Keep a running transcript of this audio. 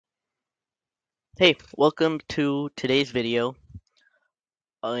Hey, welcome to today's video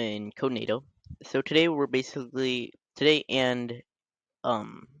in Codenado. So today and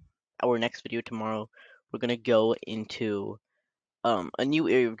um our next video tomorrow, we're gonna go into a new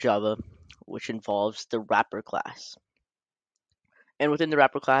area of Java, which involves the wrapper class. And within the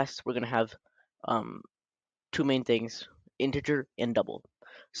wrapper class, we're gonna have um two main things: integer and double.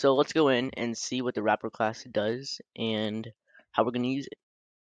 So let's go in and see what the wrapper class does and how we're gonna use it.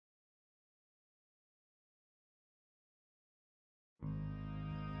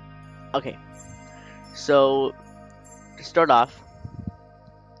 Okay, so to start off,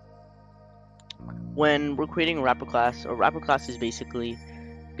 when we're creating a wrapper class is basically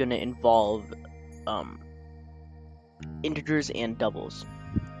going to involve um, integers and doubles.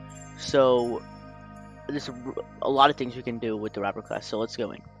 So there's a lot of things we can do with the wrapper class. So let's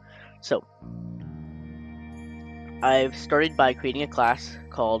go in. So I've started by creating a class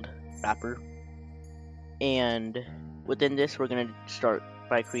called wrapper, and within this we're going to start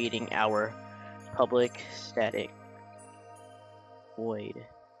by creating our public static void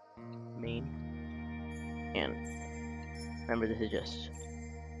main. And remember, this is just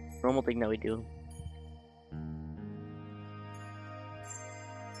normal thing that we do.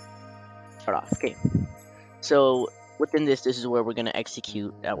 Start off. Okay, so within this is where we're going to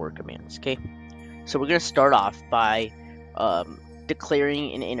execute our commands. Okay, so we're going to start off by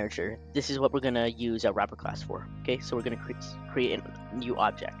declaring an integer. This is what we're going to use our wrapper class for. Okay, so we're going to create a new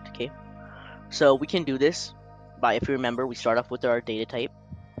object. Okay, so we can do this by, if you remember, we start off with our data type.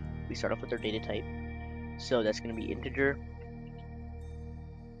 So that's going to be integer,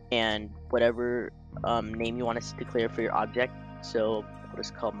 and whatever name you want us to declare for your object. So we'll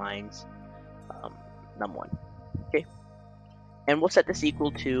just call mine's num1. Okay, and we'll set this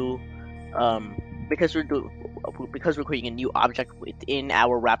equal to because we're creating a new object within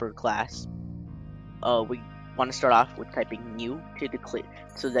our wrapper class. We want to start off with typing new to declare,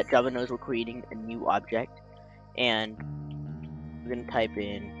 so that Java knows we're creating a new object, and we're going to type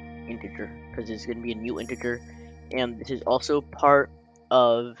in integer because it's going to be a new integer, and this is also part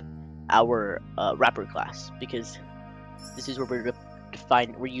of our wrapper class, because this is where we're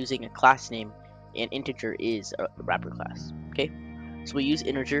using a class name, and integer is a wrapper class. Okay, so we use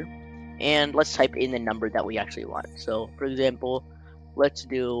integer, and let's type in the number that we actually want. So for example, let's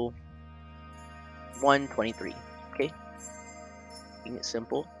do 123. Okay, keeping it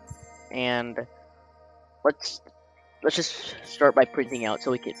simple, and let's just start by printing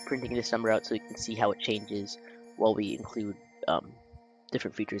this number out so we can see how it changes while we include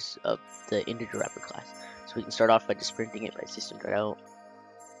different features of the integer wrapper class. So we can start off by just printing it by system.out.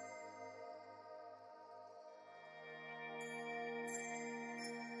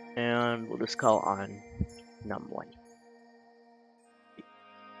 And we'll just call on num1.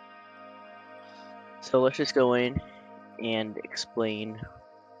 So let's just go in and explain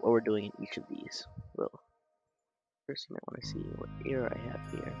what we're doing in each of these. Well, first you might want to see what error I have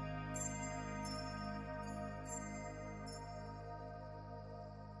here.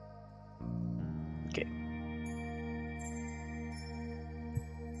 Okay.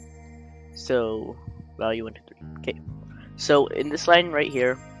 So value 1 to 3. Okay. So in this line right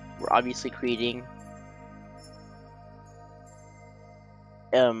here, we're obviously creating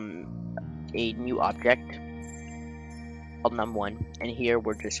a new object called num1, and here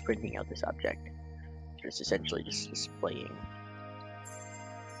we're just printing out this object, just essentially just displaying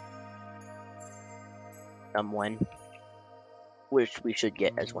num1, which we should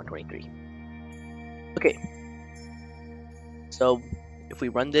get as 123. Okay, so if we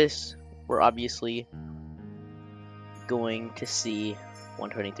run this, we're obviously going to see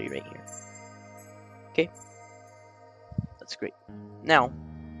 123 right here. Okay, that's great. Now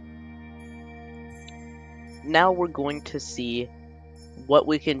we're going to see what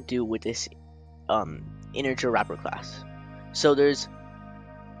we can do with this integer wrapper class. So there's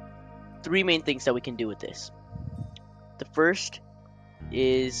three main things that we can do with this. The first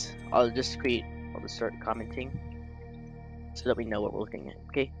is I'll just start commenting so that we know what we're looking at.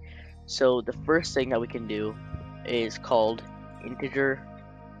 Okay, so the first thing that we can do is called integer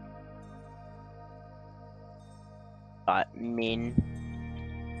min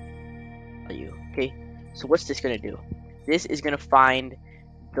value. Okay, so what's this gonna do? This is gonna find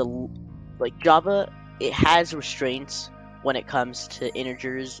Java, it has restraints when it comes to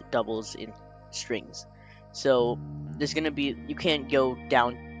integers, doubles, and strings. So there's gonna be, you can't go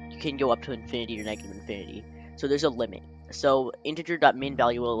up to infinity or negative infinity. So there's a limit. So integer.min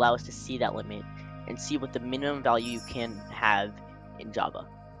value will allow us to see that limit and see what the minimum value you can have in Java.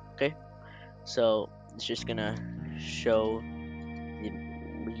 Okay, so it's just gonna show the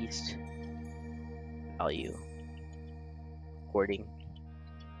least value recording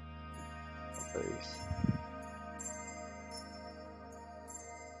numbers.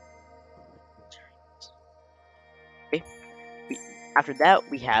 Okay. After that,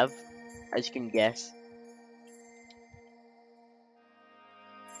 we have, as you can guess,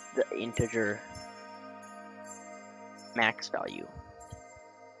 the integer max value.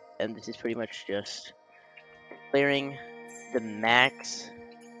 And this is pretty much just declaring the max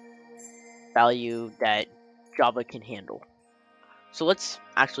value that Java can handle. So let's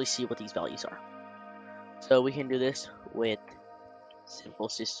actually see what these values are. So we can do this with simple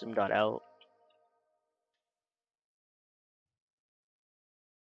system.out.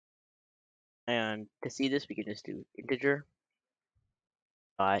 And to see this, we can just do integer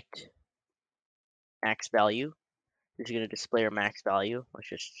dot max value. This is going to display our max value. Let's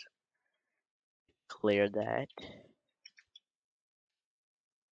just clear that.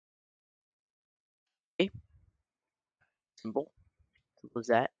 Okay, simple as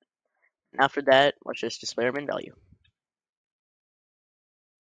that. And after that, let's just display our min value.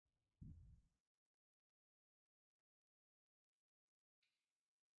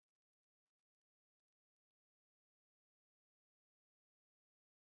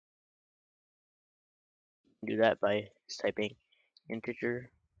 Do that by just typing integer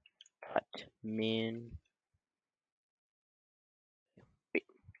dot min. Wait.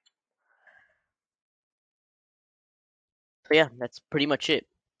 So yeah, that's pretty much it.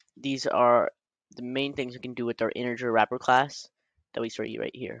 These are the main things we can do with our integer wrapper class that we see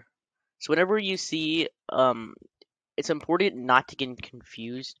right here. So whenever you see, it's important not to get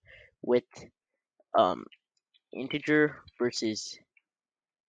confused with integer versus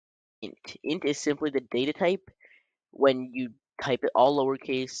int. Int is simply the data type when you type it all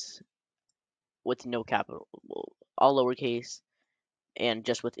lowercase with no capital, all lowercase, and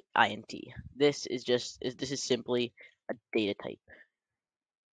just with int. This is simply a data type.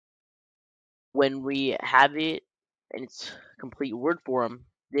 When we have it in its complete word form,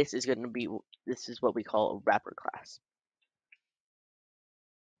 this is what we call a wrapper class.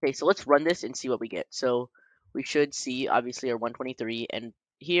 Okay, so let's run this and see what we get. So we should see obviously our 123, and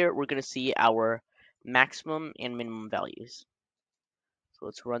here we're going to see our maximum and minimum values. So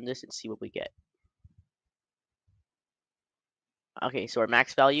let's run this and see what we get. Okay, so our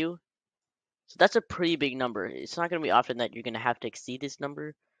max value, so that's a pretty big number. It's not going to be often that you're going to have to exceed this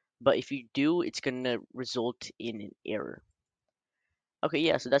number, but if you do, it's going to result in an error. Okay,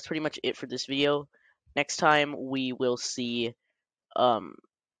 yeah, so that's pretty much it for this video. Next time we will see the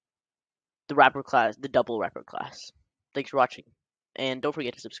wrapper class, the double wrapper class. Thanks for watching, and don't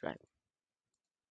forget to subscribe.